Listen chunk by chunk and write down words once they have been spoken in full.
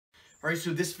Alright,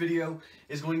 so this video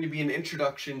is going to be an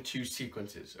introduction to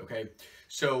sequences, okay?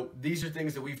 So these are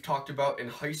things that we've talked about in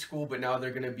high school, but now they're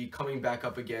going to be coming back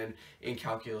up again in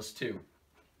calculus 2.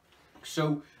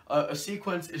 So a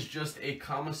sequence is just a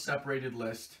comma-separated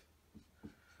list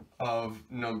of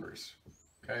numbers,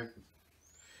 okay?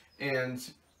 And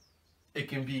it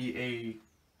can be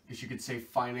a, as you could say,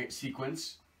 finite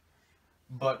sequence.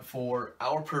 But for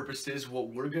our purposes, what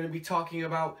we're going to be talking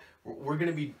about, we're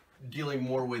going to be dealing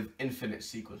more with infinite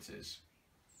sequences.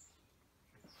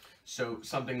 So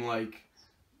something like,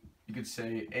 you could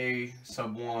say a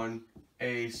sub 1,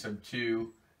 a sub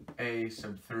 2, a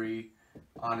sub 3,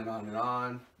 on and on and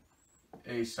on,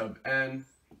 a sub n.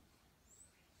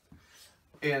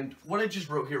 And what I just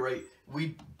wrote here, right,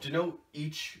 we denote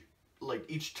each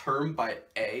term by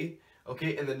a,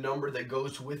 okay, and the number that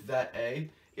goes with that a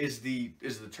is the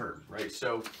term, right?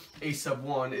 So a sub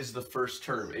 1 is the first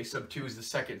term, a sub 2 is the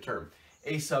second term,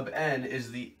 a sub n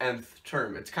is the nth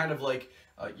term. It's kind of like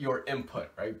your input,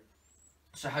 right?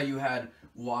 So how you had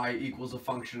y equals a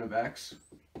function of x,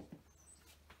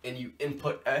 and you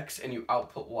input x and you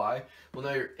output y. Well,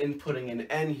 now you're inputting an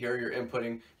n here, you're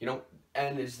inputting,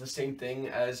 n is the same thing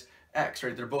as x,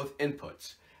 right? They're both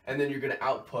inputs. And then you're going to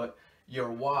output your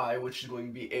y, which is going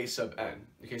to be a sub n.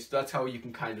 Okay, so that's how you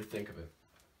can kind of think of it.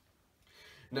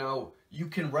 Now, you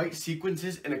can write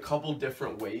sequences in a couple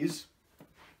different ways.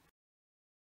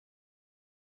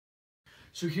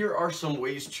 So here are some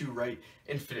ways to write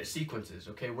infinite sequences,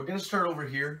 okay? We're going to start over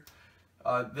here.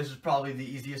 This is probably the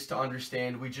easiest to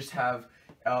understand. We just have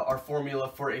our formula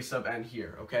for a sub n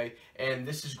here, okay? And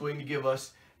this is going to give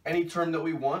us any term that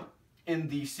we want in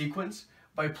the sequence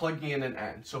by plugging in an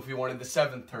n. So if we wanted the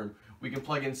seventh term, we can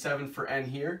plug in 7 for n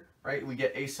here, right? We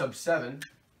get a sub 7,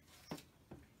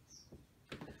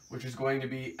 which is going to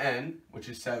be n, which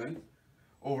is 7,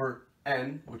 over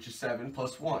n, which is 7,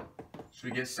 plus 1. So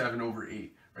we get 7 over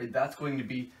 8, right? That's going to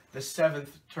be the 7th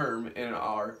term in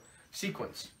our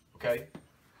sequence, okay?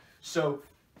 So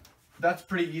that's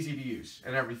pretty easy to use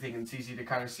and everything, and it's easy to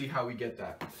kind of see how we get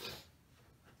that.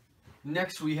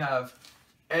 Next we have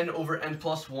n over n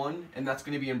plus 1, and that's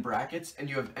going to be in brackets, and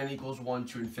you have n equals 1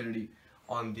 to infinity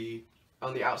on the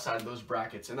outside of those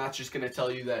brackets, and that's just going to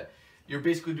tell you that you're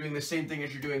basically doing the same thing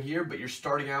as you're doing here, but you're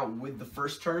starting out with the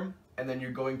first term, and then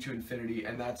you're going to infinity,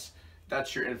 and that's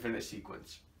your infinite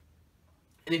sequence.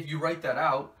 And if you write that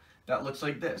out, that looks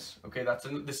like this, okay?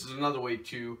 This is another way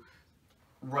to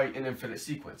write an infinite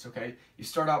sequence, okay? You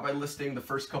start out by listing the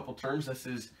first couple terms. This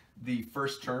is the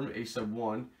first term, a sub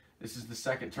 1. This is the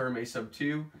second term, a sub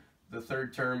 2, the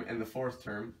third term, and the fourth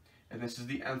term. And this is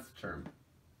the nth term,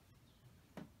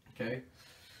 okay?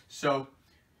 So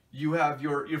you have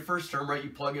your first term, right? You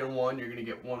plug in 1, you're going to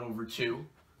get 1 over 2,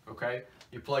 okay?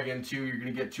 You plug in 2, you're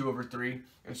going to get 2 over 3,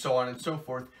 and so on and so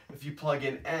forth. If you plug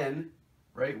in n,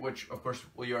 right, which of course,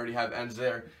 well, you already have n's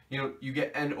there, you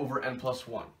get n over n plus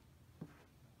 1.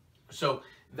 So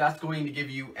that's going to give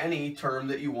you any term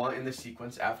that you want in the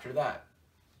sequence after that.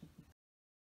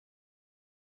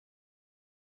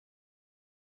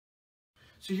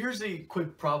 So here's a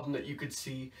quick problem that you could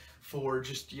see for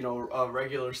just, a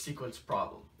regular sequence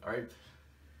problem, all right?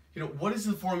 What is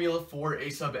the formula for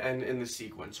a sub n in the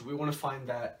sequence? So we want to find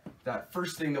that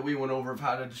first thing that we went over of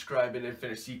how to describe an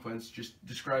infinite sequence, just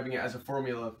describing it as a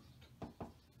formula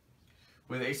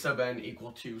with a sub n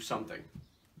equal to something,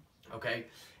 okay?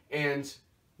 And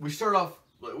we start off,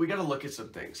 we got to look at some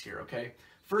things here, okay?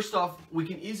 First off, we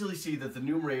can easily see that the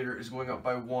numerator is going up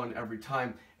by 1 every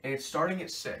time, and it's starting at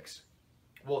 6.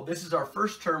 Well, this is our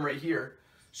first term right here,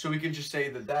 so we can just say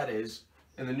that that is,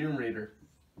 in the numerator,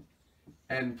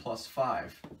 n plus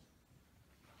 5.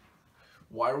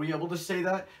 Why are we able to say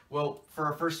that? Well, for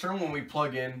our first term, when we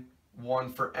plug in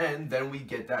 1 for n, then we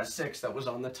get that 6 that was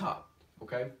on the top,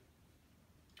 okay?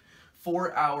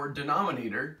 For our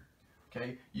denominator,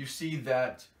 okay, you see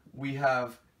that we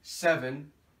have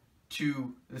 7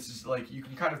 to, this is like, you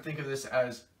can kind of think of this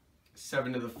as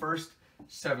 7 to the first,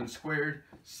 7 squared,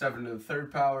 7 to the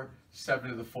third power,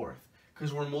 7 to the fourth,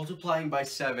 because we're multiplying by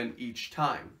 7 each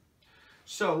time.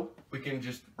 So we can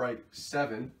just write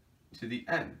 7 to the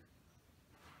n,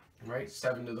 right?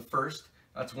 7 to the first,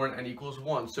 that's when n equals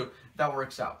 1, so that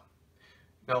works out.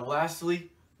 Now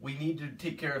lastly, we need to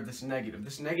take care of this negative.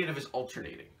 This negative is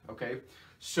alternating, okay?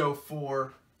 So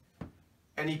for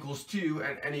n equals 2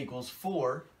 and n equals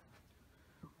 4,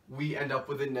 we end up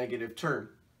with a negative term.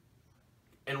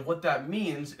 And what that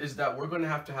means is that we're going to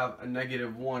have a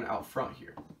negative 1 out front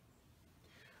here.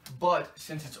 But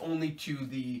since it's only to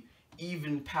the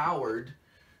even-powered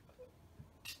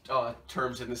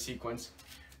terms in the sequence,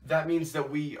 that means that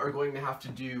we are going to have to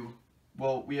do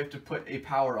well, we have to put a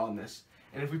power on this.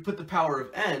 And if we put the power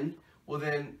of n, well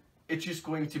then it's just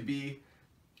going to be,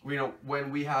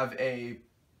 when we have a,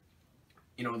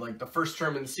 like the first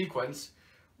term in the sequence,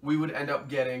 we would end up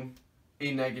getting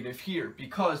a negative here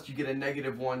because you get a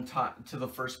 -1 to the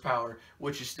first power,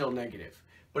 which is still negative.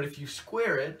 But if you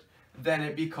square it, then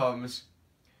it becomes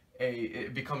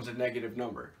a negative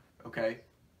number, okay?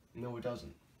 No, it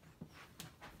doesn't.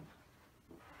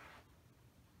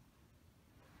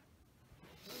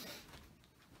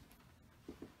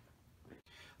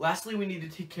 Lastly, we need to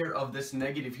take care of this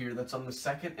negative here that's on the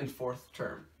second and fourth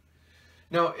term.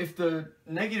 Now, if the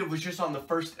negative was just on the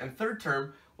first and third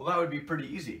term, well, that would be pretty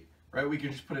easy, right? We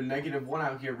could just put a -1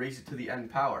 out here, raise it to the n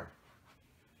power.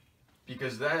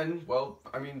 Because then, well,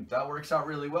 I mean, that works out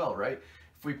really well, right?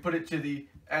 If we put it to the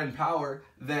n power,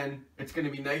 then it's going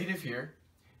to be negative here,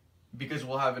 because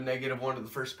we'll have a -1 to the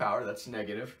first power, that's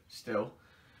negative still.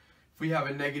 If we have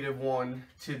a -1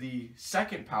 to the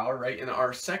second power, right, in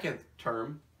our second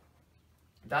term,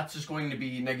 that's just going to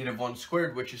be -1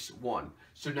 squared, which is 1.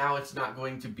 So now it's not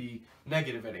going to be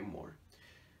negative anymore.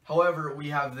 However, we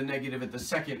have the negative at the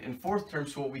second and fourth term,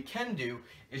 so what we can do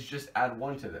is just add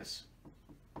 1 to this.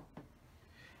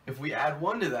 If we add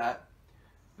 1 to that,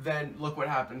 then look what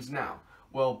happens now.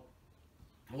 Well,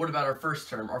 what about our first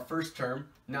term? Our first term,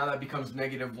 now that becomes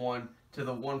 -1 to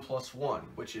the 1 plus 1,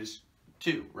 which is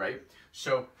 2, right?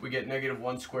 So we get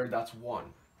 -1 squared, that's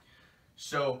 1.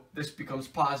 So this becomes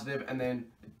positive, and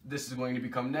then this is going to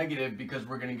become negative because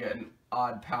we're going to get an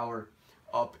odd power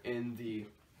up in the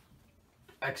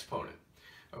exponent.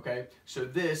 Okay, so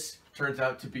this turns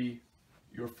out to be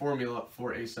your formula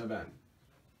for a sub n.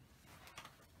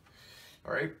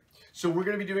 Alright, so we're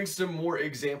going to be doing some more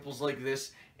examples like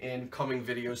this in coming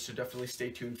videos, so definitely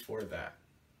stay tuned for that.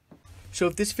 So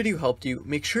if this video helped you,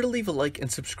 make sure to leave a like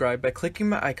and subscribe by clicking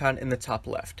my icon in the top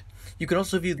left. You can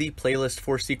also view the playlist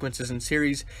for sequences and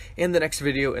series and the next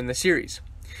video in the series.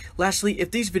 Lastly,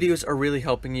 if these videos are really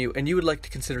helping you and you would like to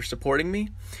consider supporting me,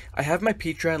 I have my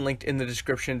Patreon linked in the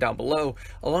description down below,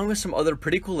 along with some other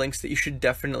pretty cool links that you should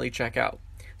definitely check out.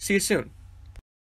 See you soon.